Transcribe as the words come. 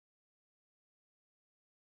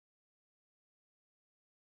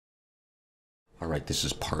Alright, this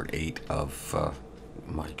is part 8 of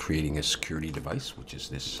my creating a security device, which is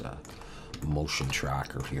this motion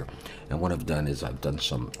tracker here. And what I've done is I've done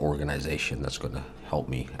some organization that's going to help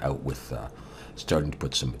me out with starting to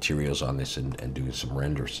put some materials on this and doing some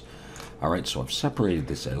renders. Alright, so I've separated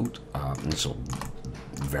this out, and this will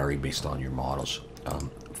vary based on your models.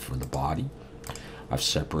 For the body, I've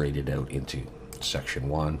separated out into section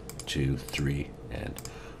 1, 2, 3, and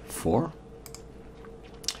 4.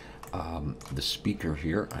 The speaker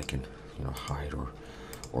here I can hide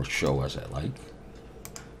or show as I like.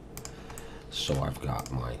 So I've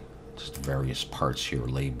got my just various parts here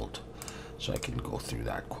labeled, so I can go through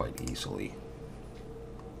that quite easily.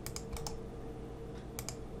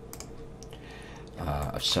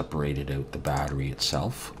 I've separated out the battery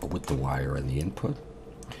itself with the wire and the input.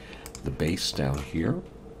 The base down here.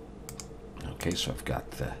 Okay, so I've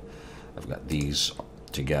got these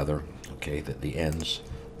together. Okay, the ends,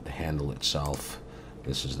 the handle itself.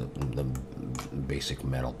 This is the basic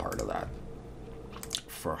metal part of that.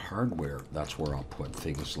 For hardware, that's where I'll put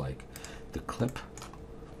things like the clip.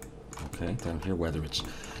 Okay, down here, whether it's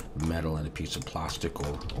metal and a piece of plastic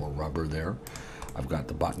or rubber there. I've got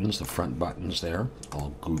the buttons, the front buttons there,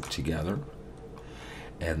 all grouped together.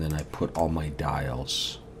 And then I put all my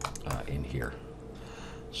dials in here.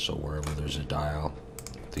 So wherever there's a dial,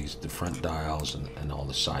 the front dials and all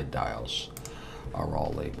the side dials are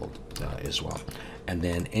all labeled as well. And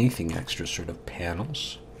then anything extra, sort of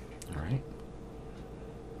panels, all right?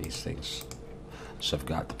 These things. So I've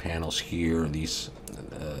got the panels here, these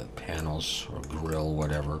panels or grill,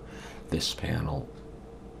 whatever. This panel.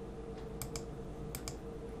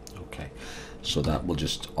 Okay, so that will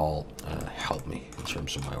just all help me in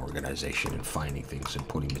terms of my organization and finding things and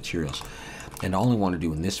putting materials. And all I want to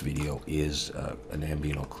do in this video is an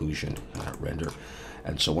ambient occlusion render.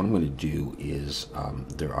 And so what I'm going to do is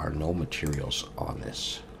there are no materials on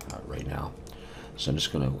this right now. So I'm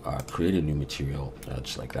just going to create a new material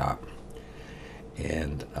just like that.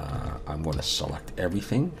 And I'm going to select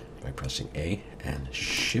everything by pressing A and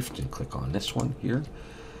Shift and click on this one here.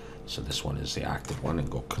 So this one is the active one, and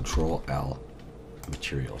go Control L,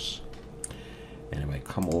 materials. And if I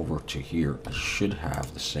come over to here, I should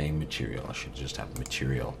have the same material. I should just have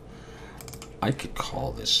material. I could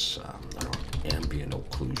call this ambient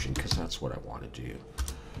occlusion, because that's what I want to do.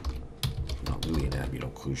 Not really an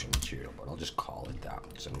ambient occlusion material, but I'll just call it that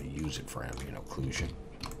because I'm going to use it for ambient occlusion.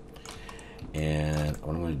 And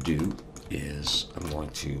what I'm going to do is I'm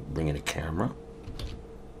going to bring in a camera.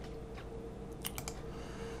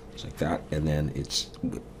 Like that, and then it's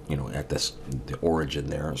at the origin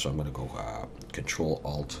there, so I'm going to go Control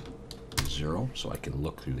Alt 0 so I can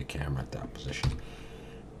look through the camera at that position,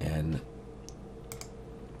 and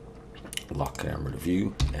lock camera to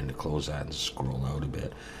view, and to close that and scroll out a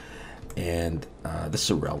bit. And this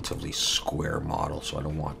is a relatively square model, so I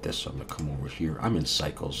don't want this, so I'm going to come over here. I'm in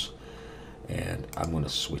cycles, and I'm going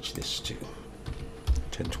to switch this to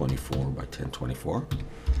 1024 by 1024.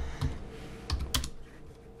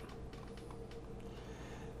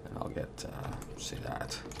 I'll get, say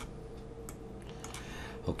that.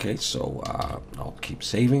 Okay, so I'll keep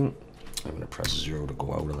saving. I'm going to press 0 to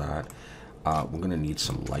go out of that. We're going to need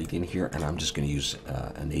some light in here, and I'm just going to use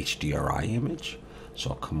an HDRI image.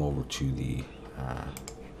 So I'll come over to the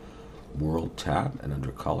World tab, and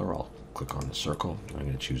under Color, I'll click on the circle. I'm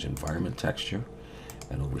going to choose Environment Texture.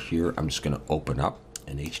 And over here, I'm just going to open up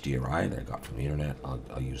an HDRI that I got from the internet.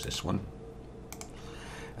 I'll use this one.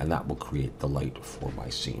 And that will create the light for my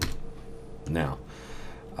scene. Now,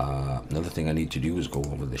 another thing I need to do is go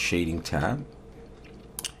over the shading tab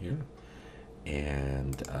here,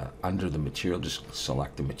 and under the material, just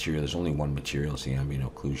select the material. There's only one material, it's the ambient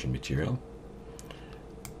occlusion material.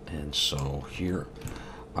 And so here,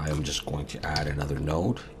 I am just going to add another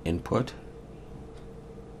node, input.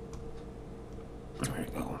 There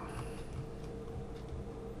you go.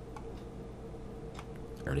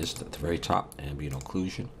 There it is at the very top, ambient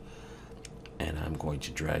occlusion. And I'm going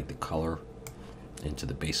to drag the color into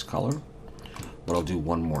the base color. But I'll do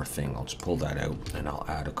one more thing. I'll just pull that out, and I'll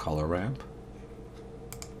add a color ramp.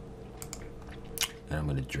 And I'm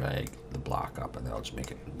going to drag the block up, and then I'll just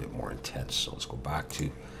make it a bit more intense. So let's go back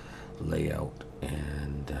to layout,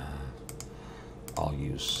 and I'll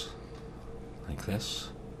use like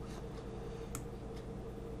this.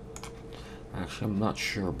 Actually, I'm not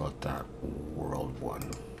sure about that world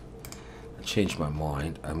one. I changed my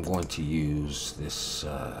mind. I'm going to use this.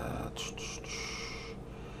 I'll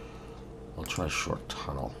try short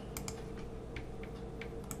tunnel.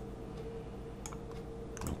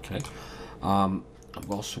 Okay. I'm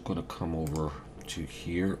also going to come over to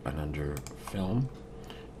here and under film,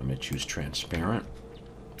 I'm going to choose transparent.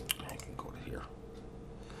 I can go to here.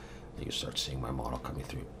 You can start seeing my model coming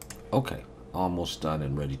through. Okay, almost done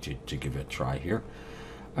and ready to give it a try here.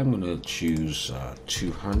 I'm going to choose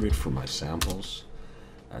 200 for my samples.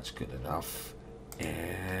 That's good enough.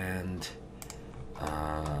 And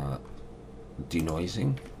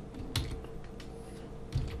denoising.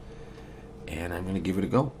 And I'm going to give it a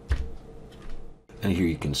go. And here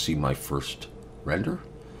you can see my first render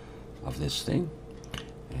of this thing.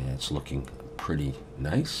 And it's looking pretty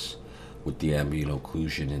nice with the ambient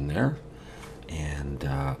occlusion in there. And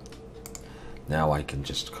now I can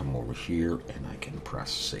just come over here and I can press,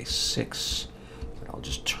 say, 6. And I'll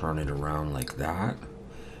just turn it around like that.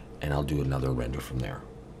 And I'll do another render from there.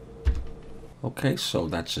 Okay, so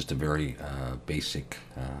that's just a very basic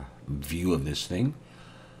view of this thing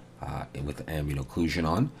with ambient occlusion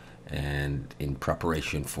on, and in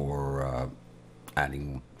preparation for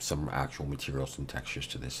adding some actual materials and textures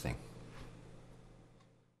to this thing.